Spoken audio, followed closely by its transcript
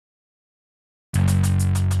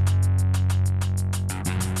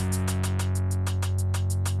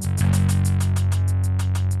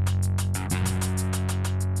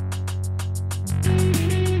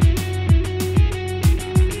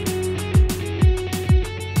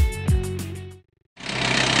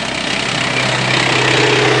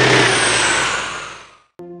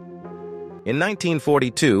In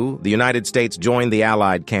 1942, the United States joined the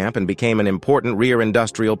Allied camp and became an important rear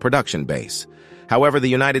industrial production base. However, the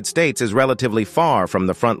United States is relatively far from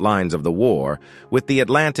the front lines of the war, with the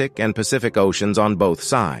Atlantic and Pacific Oceans on both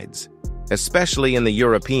sides. Especially in the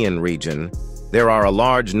European region, there are a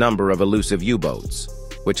large number of elusive U-boats,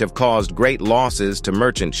 which have caused great losses to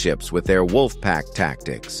merchant ships with their wolf pack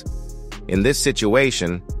tactics. In this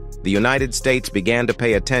situation, the United States began to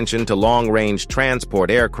pay attention to long-range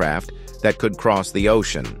transport aircraft that could cross the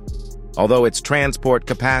ocean. Although its transport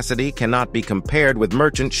capacity cannot be compared with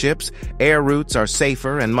merchant ships, air routes are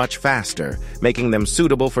safer and much faster, making them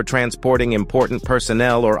suitable for transporting important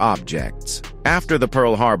personnel or objects. After the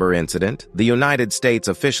Pearl Harbor incident, the United States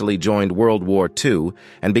officially joined World War II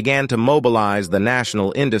and began to mobilize the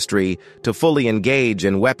national industry to fully engage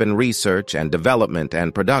in weapon research and development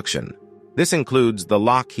and production. This includes the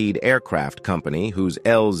Lockheed Aircraft Company, whose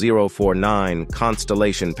L-049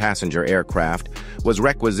 Constellation passenger aircraft was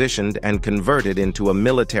requisitioned and converted into a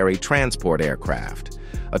military transport aircraft.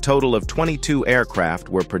 A total of 22 aircraft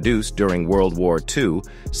were produced during World War II,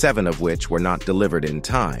 7 of which were not delivered in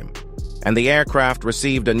time. And the aircraft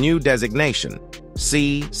received a new designation,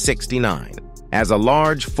 C-69. As a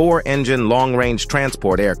large 4-engine long-range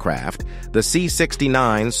transport aircraft, the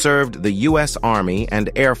C-69 served the U.S. Army and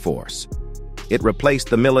Air Force. It replaced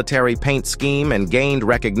the military paint scheme and gained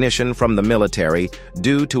recognition from the military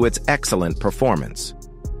due to its excellent performance.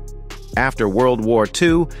 After World War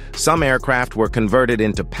II, some aircraft were converted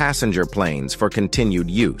into passenger planes for continued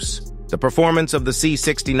use. The performance of the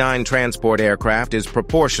C-69 transport aircraft is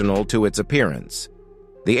proportional to its appearance.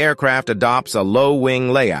 The aircraft adopts a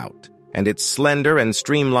low-wing layout, and its slender and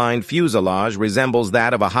streamlined fuselage resembles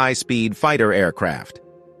that of a high-speed fighter aircraft.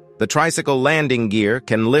 The tricycle landing gear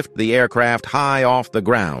can lift the aircraft high off the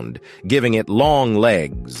ground, giving it long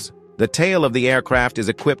legs. The tail of the aircraft is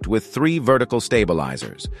equipped with 3 vertical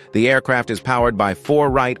stabilizers. The aircraft is powered by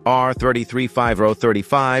 4 Wright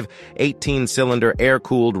R-335035 18-cylinder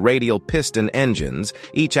air-cooled radial piston engines,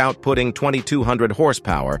 each outputting 2,200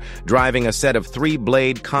 horsepower, driving a set of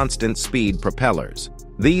 3-blade constant-speed propellers.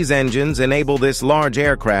 These engines enable this large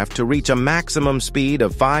aircraft to reach a maximum speed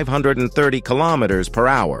of 530 kilometers per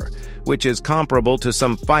hour, which is comparable to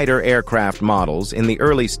some fighter aircraft models in the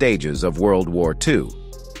early stages of World War II.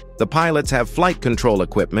 The pilots have flight control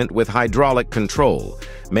equipment with hydraulic control,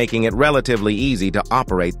 making it relatively easy to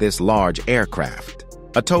operate this large aircraft.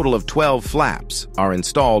 A total of 12 flaps are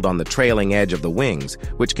installed on the trailing edge of the wings,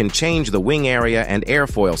 which can change the wing area and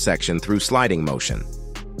airfoil section through sliding motion.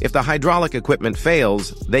 If the hydraulic equipment fails,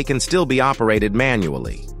 they can still be operated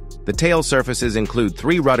manually. The tail surfaces include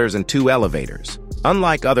 3 rudders and 2 elevators.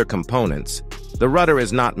 Unlike other components, the rudder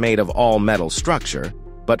is not made of all-metal structure,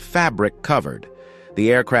 but fabric-covered.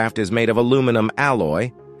 The aircraft is made of aluminum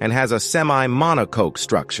alloy and has a semi-monocoque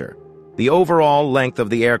structure. The overall length of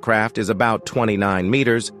the aircraft is about 29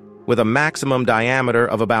 meters, with a maximum diameter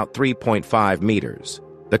of about 3.5 meters.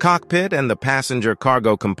 The cockpit and the passenger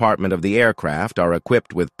cargo compartment of the aircraft are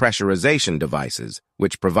equipped with pressurization devices,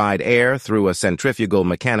 which provide air through a centrifugal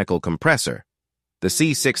mechanical compressor. The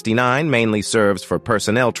C-69 mainly serves for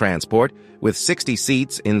personnel transport, with 60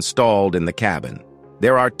 seats installed in the cabin.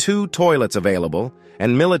 There are 2 toilets available,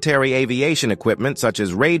 and military aviation equipment such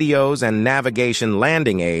as radios and navigation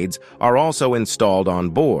landing aids are also installed on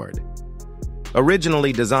board.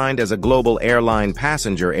 Originally designed as a global airline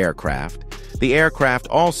passenger aircraft, the aircraft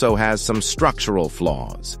also has some structural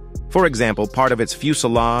flaws. For example, part of its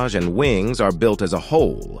fuselage and wings are built as a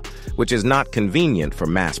whole, which is not convenient for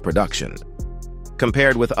mass production.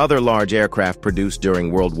 Compared with other large aircraft produced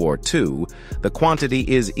during World War II, the quantity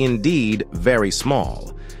is indeed very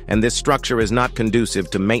small, and this structure is not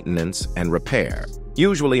conducive to maintenance and repair.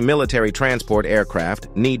 Usually, military transport aircraft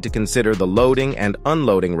need to consider the loading and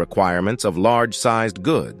unloading requirements of large-sized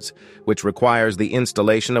goods, which requires the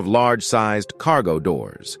installation of large-sized cargo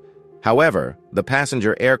doors. However, the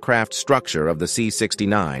passenger aircraft structure of the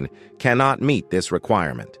C-69 cannot meet this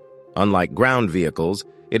requirement. Unlike ground vehicles,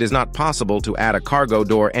 it is not possible to add a cargo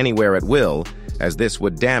door anywhere at will, as this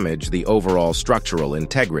would damage the overall structural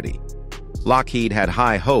integrity. Lockheed had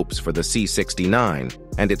high hopes for the C-69,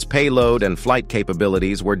 and its payload and flight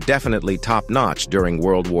capabilities were definitely top-notch during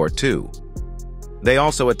World War II. They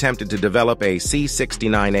also attempted to develop a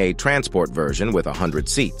C-69A transport version with 100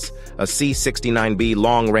 seats, a C-69B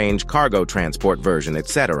long-range cargo transport version,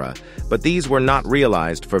 etc., but these were not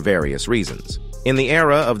realized for various reasons. In the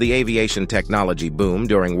era of the aviation technology boom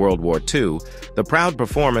during World War II, the proud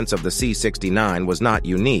performance of the C-69 was not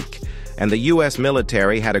unique, and the U.S.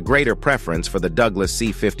 military had a greater preference for the Douglas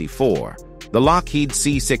C-54. The Lockheed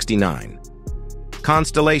C-69.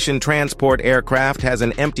 Constellation transport aircraft has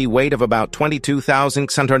an empty weight of about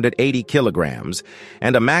 22,680 kilograms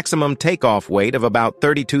and a maximum takeoff weight of about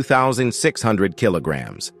 32,600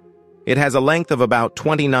 kilograms. It has a length of about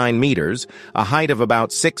 29 meters, a height of about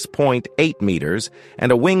 6.8 meters,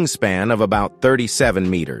 and a wingspan of about 37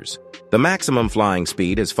 meters. The maximum flying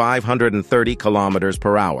speed is 530 kilometers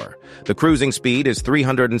per hour. The cruising speed is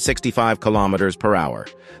 365 kilometers per hour.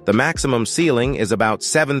 The maximum ceiling is about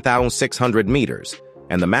 7,600 meters,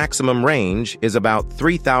 and the maximum range is about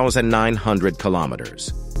 3,900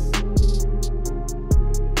 kilometers.